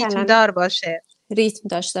 خود مثلا ریتم دار باشه، ریتم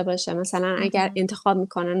داشته باشه. مثلا اگر انتخاب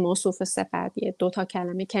میکنن موصوف صفت، یه 2 تا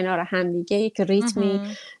کلمه کنار هم دیگه یک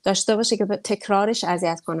ریتمی داشته باشه که تکرارش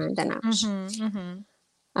اذیت کننده نباشه.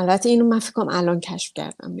 البته اینو من فکر کنم الان کشف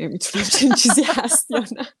کردم، نمیتونم چنین چیزی هست یا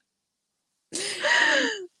نه.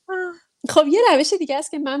 خب یه روش دیگه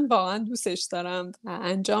است که من واقعا دوستش دارم و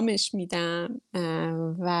انجامش میدم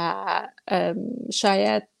و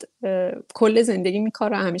شاید کل زندگی این کار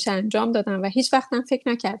رو همیشه انجام دادم و هیچ وقتم فکر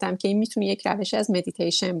نکردم که این میتونه یک روش از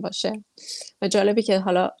مدیتیشن باشه. و جالبه که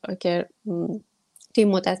حالا که توی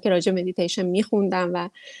مدت که راجع مدیتیشن میخوندم و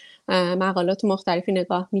مقالات مختلفی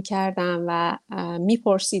نگاه میکردم و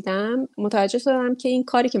میپرسیدم، متوجه شدم که این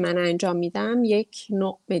کاری که من انجام میدم یک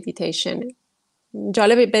نوع مدیتیشنه.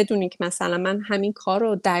 جالبه بدونی که مثلا من همین کار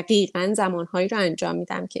رو دقیقاً زمانهایی رو انجام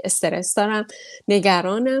میدم که استرس دارم،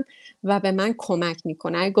 نگرانم و به من کمک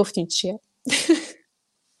میکنه. اگه گفتین چیه؟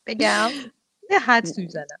 بگم یه حدس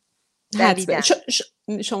میزنم.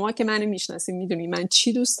 شما که منو میشناسین میدونی من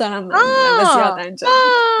چی دوست دارم و زیاد انجام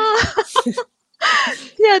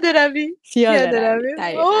پیاده روی.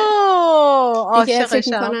 دیگه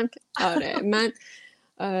فکر میکنم که آره، من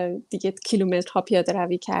دیگه کیلومترها پیاده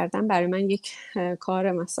روی کردم برای من یک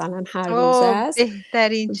کار مثلا هر روزه است.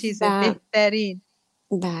 بهترین چیزه، بهترین.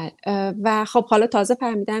 و خب حالا تازه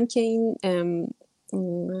فهمیدم که این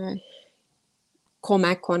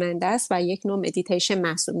کمک کننده است و یک نوع مدیتیشن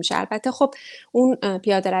محسوب میشه. البته خب اون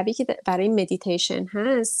پیاده روی که برای مدیتیشن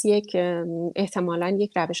هست یک احتمالاً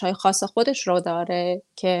یک روش‌های خاص خودش رو داره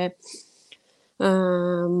که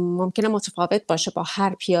ممکنه متفاوت باشه با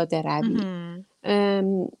هر پیاده روی.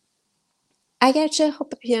 اگرچه خب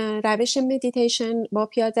روش مدیتیشن با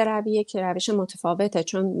پیاده روی یک روش متفاوته،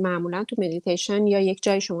 چون معمولا تو مدیتیشن یا یک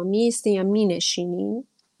جای شما میایستین یا مینشینین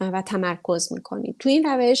و تمرکز میکنید. تو این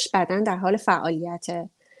روش بدن در حال فعالیته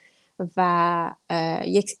و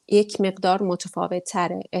یک مقدار متفاوت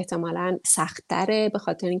تره، احتمالاً سخت تره، به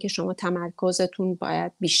خاطر اینکه شما تمرکزتون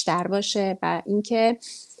باید بیشتر باشه و اینکه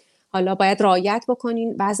حالا باید رعایت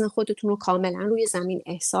بکنین وزن خودتون رو کاملا روی زمین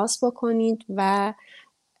احساس بکنید و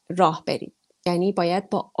راه برید. یعنی باید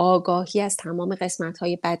با آگاهی از تمام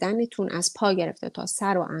قسمت‌های بدنتون از پا گرفته تا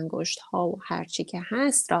سر و انگشت‌ها و هر چی که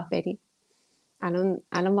هست راه برید.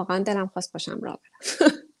 الان واقعا دلم خواست باشم راه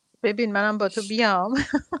برم. ببین منم با تو بیام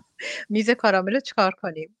میز کارامل رو چیکار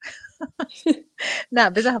کنیم؟ نه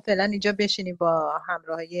بذار فعلا اینجا بشینیم با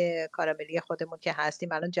همراهی کاراملی خودمون که هستیم.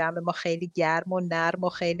 الان جمع ما خیلی گرم و نرم و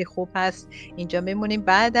خیلی خوب هست. اینجا میمونیم،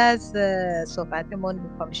 بعد از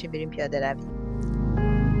صحبتمون پا میشیم بریم پیاده روی.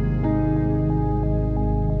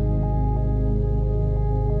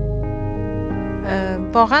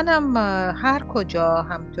 واقعا هم هر کجا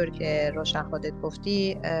همطور که روشن خودت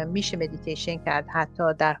گفتی میشه مدیتیشن کرد، حتی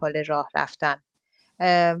در حال راه رفتن.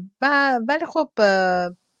 ولی خب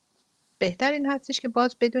بهتر این هستش که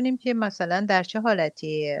باز بدونیم که مثلا در چه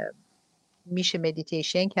حالتی میشه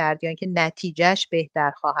مدیتیشن کرد یا اینکه نتیجهش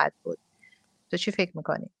بهتر خواهد بود. تو چی فکر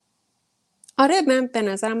میکنی؟ آره، من به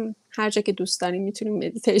نظرم هر جا که دوست داریم میتونیم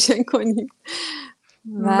مدیتیشن کنیم.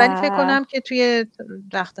 ولی فکر کنم که توی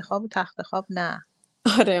رخت خواب و تخت خواب نه.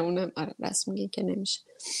 آره اونم آره راست میگی که نمیشه.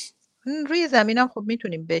 روی زمینم خب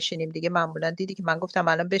میتونیم بشینیم دیگه. معمولا دیدی که من گفتم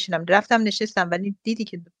الان بشینم، رفتم نشستم، ولی دیدی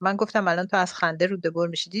که من گفتم الان تو از خنده رو دبر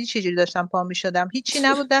میشی. دیدی چجوری داشتم پا میشدم، هیچی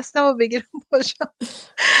نبود دستمو بگیرم پاشم.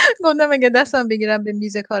 گفتم اگه دستم بگیرم به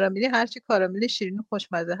میز کاراملی، هرچی کارامل شیرین و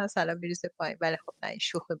خوشمزه هست الان میریزه پایین. ولی خب نه، این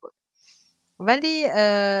شوخی بود. ولی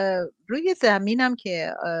روی زمینم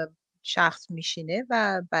که شخص میشینه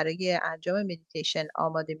و برای انجام مدیتیشن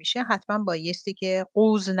آماده میشه، حتما بایستی که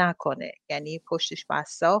قوز نکنه، یعنی پشتش باید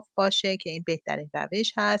صاف باشه که این بهترین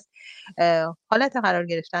روش هست. حالت قرار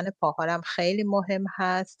گرفتن پاها هم خیلی مهم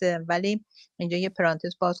هست. ولی اینجا یه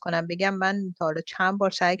پرانتز باز کنم بگم من تا حالا چند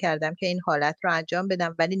بار سعی کردم که این حالت رو انجام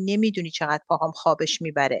بدم، ولی نمیدونی چقدر پاهام خوابش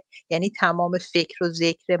میبره. یعنی تمام فکر و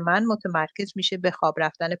ذکر من متمرکز میشه به خواب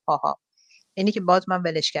رفتن پاها. اینی که باز من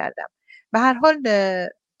ولش کردم. به هر حال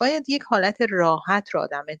باید یک حالت راحت رو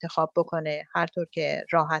آدم انتخاب بکنه، هر طور که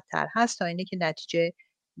راحت تر هست تا اینی که نتیجه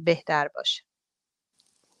بهتر باشه.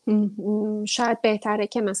 شاید بهتره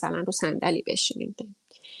که مثلا رو صندلی بشینیم.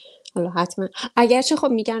 حالا حتما اگرچه خب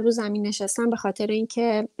میگن رو زمین نشستن به خاطر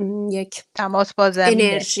اینکه یک تماس با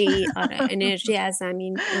زمینه. انرژی از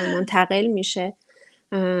زمین منتقل میشه،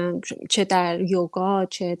 چه در یوگا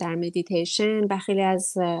چه در مدیتیشن و خیلی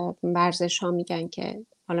از ورزش ها میگن که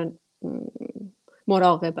حالا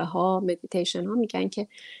مراقبه ها مدیتیشن ها میگن که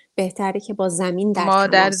بهتره که با زمین در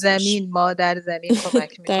تماس باشیم. ما در زمین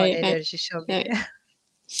کمک میکنه انرژیشو میده.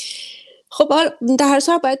 خب در هر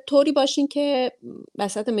صورت باید طوری باشین که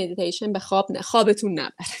وسط مدیتیشن به خوابتون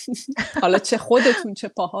نبره. حالا چه خودتون چه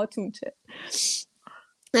پاهاتون چه.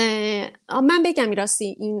 من بگم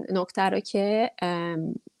راستی این نکته رو که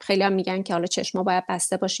خیلی هم میگن که حالا چشما باید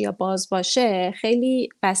بسته باشه یا باز باشه، خیلی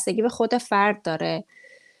بستگی به خود فرد داره.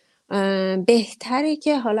 بهتره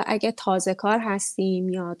که حالا اگه تازه کار هستیم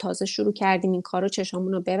یا تازه شروع کردیم این کار رو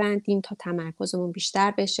چشممون رو ببندیم تا تمرکزمون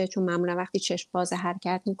بیشتر بشه، چون معمولا وقتی چشم باز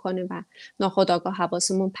حرکت میکنه و ناخودآگاه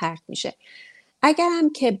حواسمون پرت میشه. اگر هم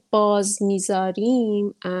که باز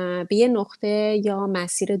میذاریم به یه نقطه یا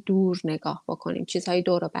مسیر دور نگاه بکنیم، چیزهای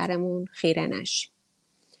دور و برمون خیره نشیم.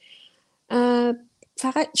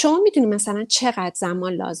 فقط شما میدونید مثلا چقدر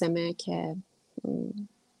زمان لازمه که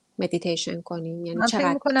مدیتیشن کنیم؟ یعنی من چقدر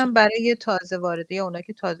فکر میکنم برای تازه وارده یا اونا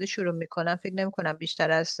که تازه شروع میکنن فکر نمیکنم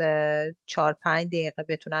بیشتر از 4-5 دقیقه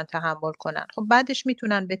بتونن تحمل کنن. خب بعدش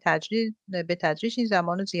میتونن به تدریج این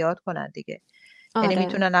زمان رو زیاد کنن دیگه. یعنی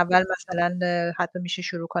میتونن اول مثلا حتی میشه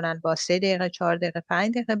شروع کنن با 3 دقیقه 4 دقیقه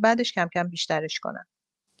 5 دقیقه، بعدش کم کم بیشترش کنن.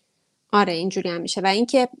 آره اینجوری هم میشه. و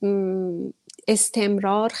اینکه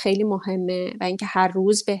استمرار خیلی مهمه و اینکه هر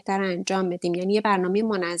روز بهتر انجام بدیم، یعنی یه برنامه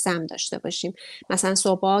منظم داشته باشیم، مثلا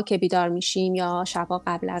صبح که بیدار میشیم یا شبا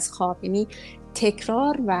قبل از خواب. یعنی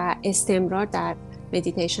تکرار و استمرار در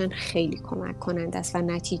مدیتیشن خیلی کمک کننده است و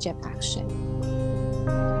نتیجه بخشه.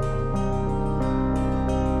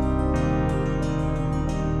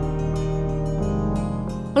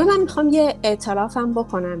 حالا من میخوام یه اعترافم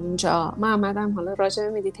بکنم اینجا. من آمدم حالا راجع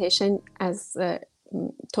به مدیتیشن از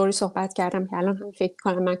طوری صحبت کردم که الان هم فکر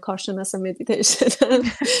کنم من کارشناس مدیتیشنم.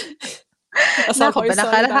 نه خب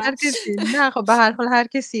بالاخره به هر حال هر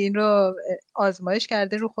کسی این رو آزمایش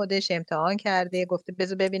کرده، رو خودش امتحان کرده، گفته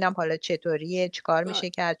بذار ببینم حالا چطوریه، چیکار میشه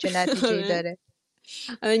کرد، چه نتیجه‌ای داره.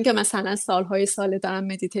 اینکه مثلا سالهای سال دارم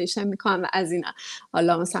مدیتیشن میکنم و از این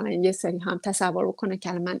حالا مثلا یه سری هم تصور بکنه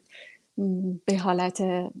که من به حالت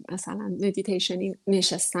مثلا مدیتیشنی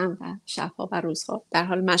نشستم و شبها و روزها در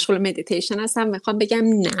حال مشغول مدیتیشن هستم. میخوام بگم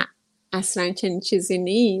نه، اصلا چنین چیزی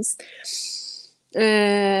نیست.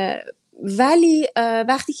 ولی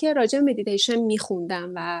وقتی که راجع به مدیتیشن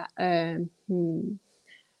میخوندم و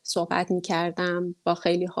صحبت میکردم با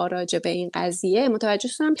خیلی ها راجع به این قضیه، متوجه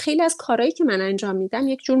شدم خیلی از کارهایی که من انجام میدم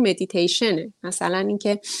یک جور مدیتیشنه. مثلا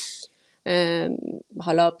اینکه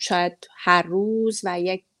حالا شاید هر روز و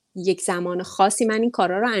یک زمان خاصی من این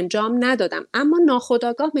کارا رو انجام ندادم، اما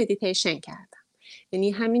ناخودآگاه مدیتیشن کردم.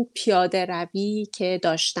 یعنی همین پیاده روی که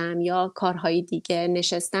داشتم یا کارهای دیگه،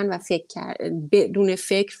 نشستن و فکر کرد، بدون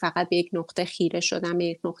فکر فقط به یک نقطه خیره شدم، به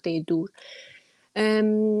یک نقطه دور.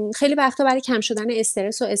 خیلی وقتا برای کم شدن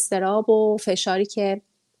استرس و اضطراب و فشاری که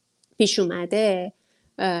پیش اومده،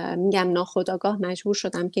 میگم ناخودآگاه مجبور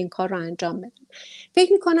شدم که این کار رو انجام بدم.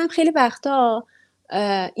 فکر میکنم خیلی وقتا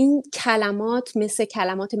این کلمات مثل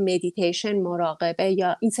کلمات مدیتیشن، مراقبه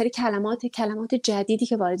یا این سری کلمات جدیدی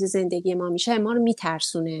که وارد زندگی ما میشه ما رو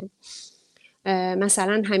میترسونه.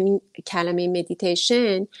 مثلا همین کلمه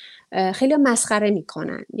مدیتیشن خیلی مسخره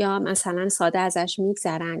میکنن یا مثلا ساده ازش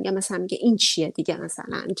میگذرن یا مثلا میگه این چیه دیگه،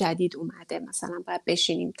 مثلا جدید اومده، مثلا باید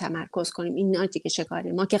بشینیم تمرکز کنیم، این دیگه چه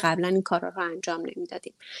کاری، ما که قبلا این کارا رو انجام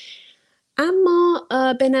نمیدادیم. اما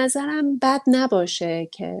به نظرم بد نباشه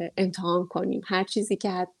که امتحان کنیم هر چیزی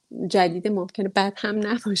که جدید، ممکنه بد هم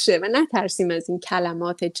نباشه و نترسیم از این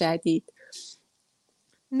کلمات جدید.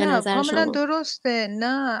 نه کاملا درسته.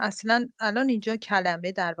 نه اصلا الان اینجا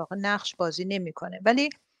کلمه در واقع نقش بازی نمیکنه، ولی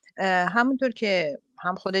همونطور که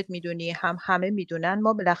هم خودت میدونی هم همه میدونن،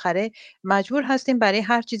 ما بالاخره مجبور هستیم برای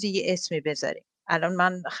هر چیزی یه اسمی بذاریم. الان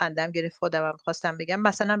من خندم گرفت، خودم خواستم بگم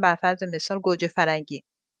مثلا بر فرض مثال گوجه فرنگی.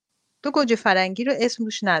 تو گوجه فرنگی رو اسم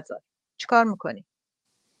روش نذار، چیکار میکنی؟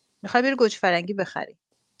 میخوای بری گوجه فرنگی بخری،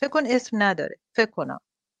 فکر کن اسم نداره، فکر کنم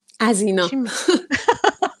از اینا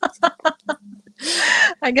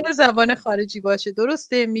اگر زبان خارجی باشه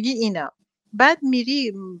درسته میگی اینا، بعد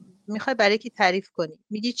میری میخوای برای کی تعریف کنی،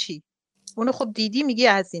 میگی چی؟ اونو خب دیدی میگی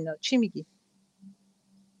از اینا. چی میگی؟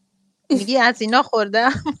 میگی از اینا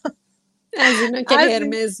خوردم. از اینا که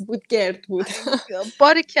قرمز بود گرد بود.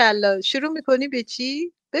 باریکلا. شروع میکنی به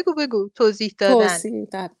چی؟ بگو توضیح دادن.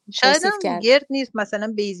 شاید هم گرد نیست،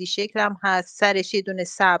 مثلا بیضی شکل هم هست، سرش یه دونه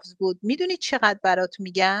سبز بود. میدونی چقدر برات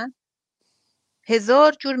میگن؟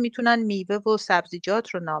 1000 جور میتونن میوه و سبزیجات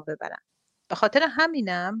رو نام ببرن. به خاطر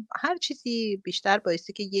همینم هر چیزی بیشتر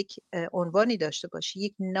بایستی که یک عنوانی داشته باشه،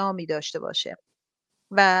 یک نامی داشته باشه.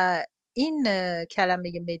 و این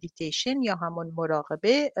کلمه مدیتیشن یا همون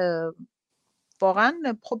مراقبه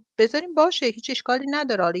واقعا خب بذاریم باشه، هیچ اشکالی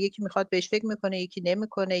نداره. حالا یکی میخواد بهش فکر میکنه، یکی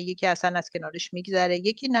نمیکنه، یکی اصلا از کنارش میگذره،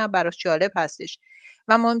 یکی نه براش جالب هستش.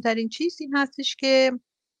 و مهمترین چیز این هستش که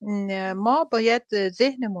ما باید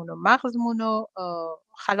ذهنمون و مغزمون رو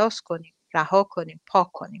خلاص کنیم، رها کنیم،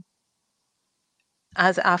 پاک کنیم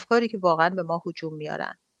از افکاری که واقعا به ما هجوم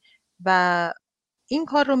میارن. و این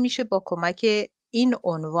کار رو میشه با کمک این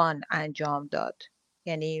عنوان انجام داد.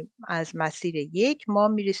 یعنی از مسیر 1 ما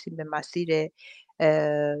میرسیم به مسیر 2،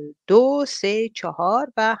 3،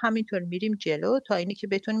 4 و همینطور میریم جلو تا اینی که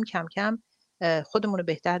بتونیم کم کم خودمون رو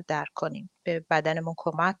بهتر درک کنیم، به بدنمون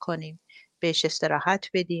کمک کنیم، بهش استراحت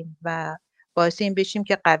بدیم و باعث این بشیم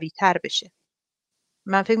که قوی تر بشه.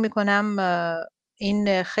 من فکر میکنم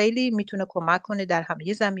این خیلی میتونه کمک کنه در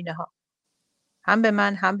همه زمینه ها، هم به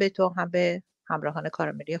من، هم به تو، هم به همراهان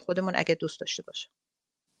کاراملی خودمون اگه دوست داشته باشه.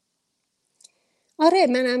 آره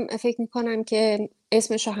منم فکر میکنم که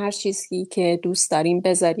اسمشو هر چیزی که دوست داریم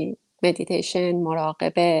بذاریم، مدیتیشن،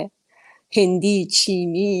 مراقبه، هندی،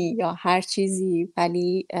 چینی یا هر چیزی،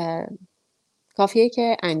 ولی کافیه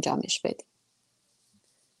که انجامش بدیم.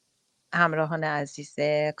 همراهان عزیز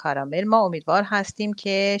کارامل، ما امیدوار هستیم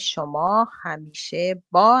که شما همیشه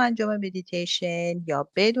با انجام مدیتیشن یا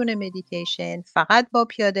بدون مدیتیشن، فقط با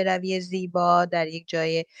پیاده روی زیبا در یک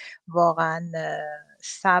جای واقعا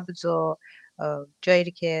سبز و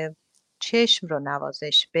جایی که چشم رو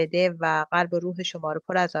نوازش بده و قلب و روح شما رو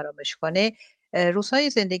پر از آرامش کنه، روزهای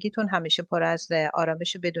زندگیتون همیشه پر از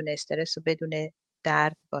آرامش بدون استرس و بدون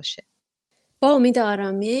درد باشه. با امید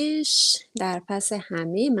آرامش در پس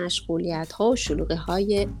همه مشغولیت ها و شلوغی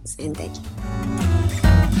های زندگی.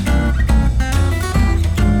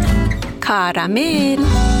 کارامل.